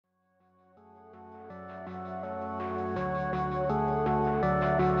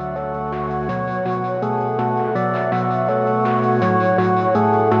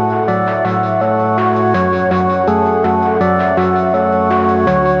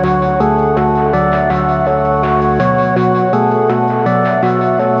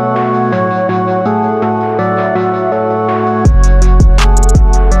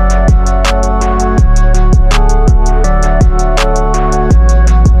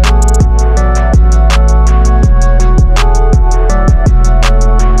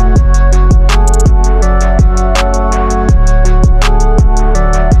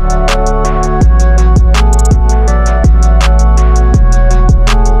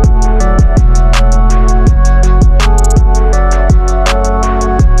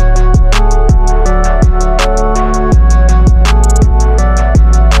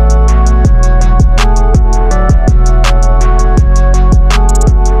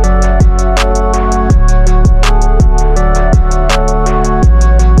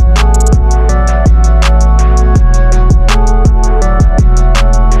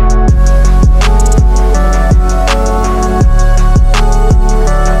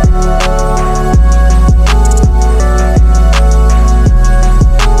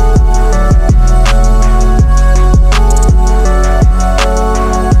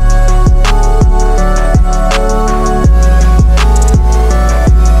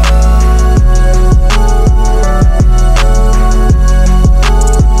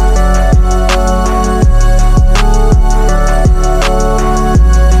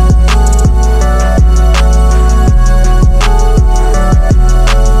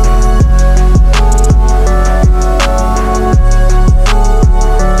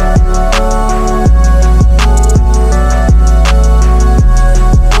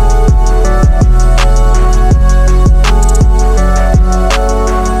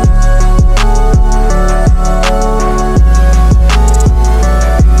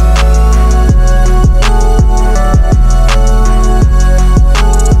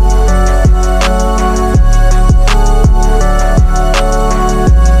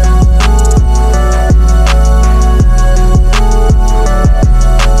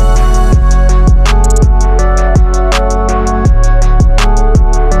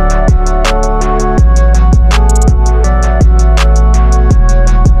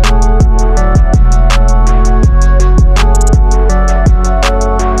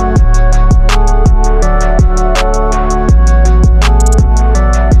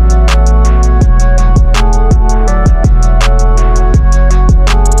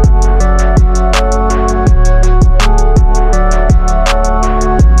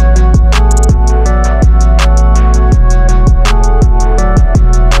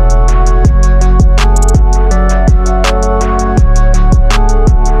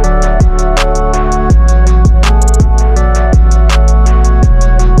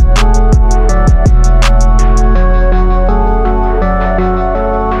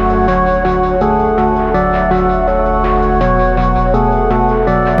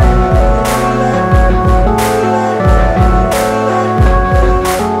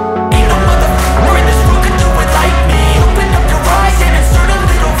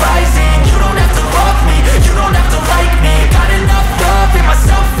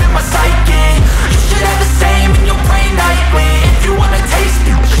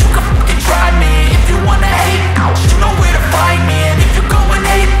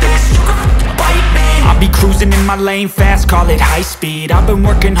ain't fast, call it high speed. I've been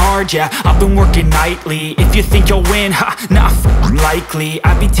working hard, yeah, I've been working nightly. If you think you'll win, ha, nah, likely.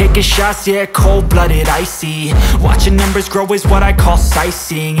 I be taking shots, yeah, cold-blooded, icy. Watching numbers grow is what I call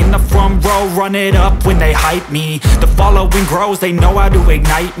sightseeing. In the front row, run it up when they hype me. The following grows, they know how to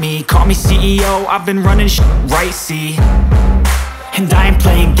ignite me. Call me CEO, I've been running shit right, see. And I ain't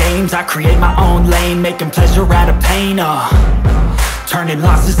playing games, I create my own lane, making pleasure out of pain, turning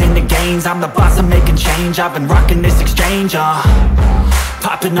losses into gains. I'm the boss, I'm making change. I've been rocking this exchange,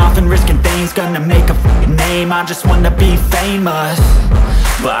 popping off and risking things. Gonna make a f***ing name. I just wanna be famous,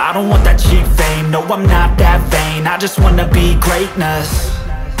 but I don't want that cheap fame. No, I'm not that vain. I just wanna be greatness.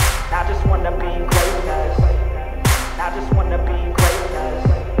 I just wanna be greatness. I just wanna be greatness.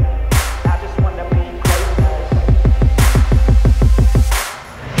 I just wanna be greatness.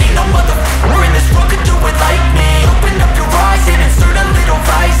 Ain't no motherfucker in this world could do it like me. Open up your eyes and insert a little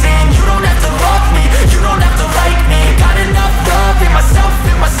rising. You don't have to love me, you don't have to like me. Got enough love in myself,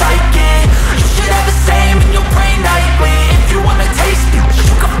 in my psyche. You should have the same in your brain nightly. If you wanna taste me,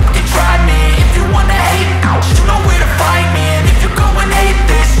 you can fucking try me. If you wanna hate me, you know where to find me. And if you go and hate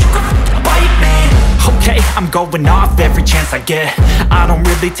this, you can fucking bite me. Okay, I'm going off every chance I get. I don't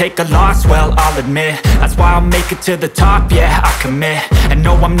really take a loss, well, I'll admit. That's why I'll make it to the top, yeah, I commit. And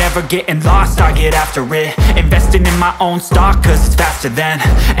no, I'm never getting lost, I get after it. Investing in my own stock, cause it's faster than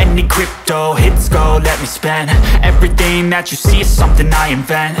any crypto hits go, let me spend. Everything that you see is something I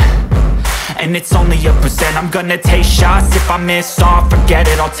invent, and it's only a percent. I'm gonna take shots, if I miss all, forget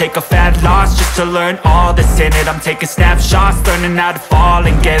it. I'll take a fat loss just to learn all that's in it. I'm taking snapshots, learning how to fall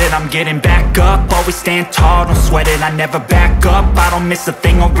and get it. I'm getting back up, always stand tall, don't sweat it. I never back up, I don't miss a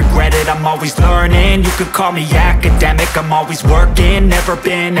thing or regret it. I'm always learning, you could call me academic. I'm always working, never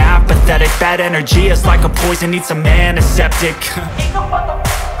been apathetic. Bad energy is like a poison, needs some antiseptic.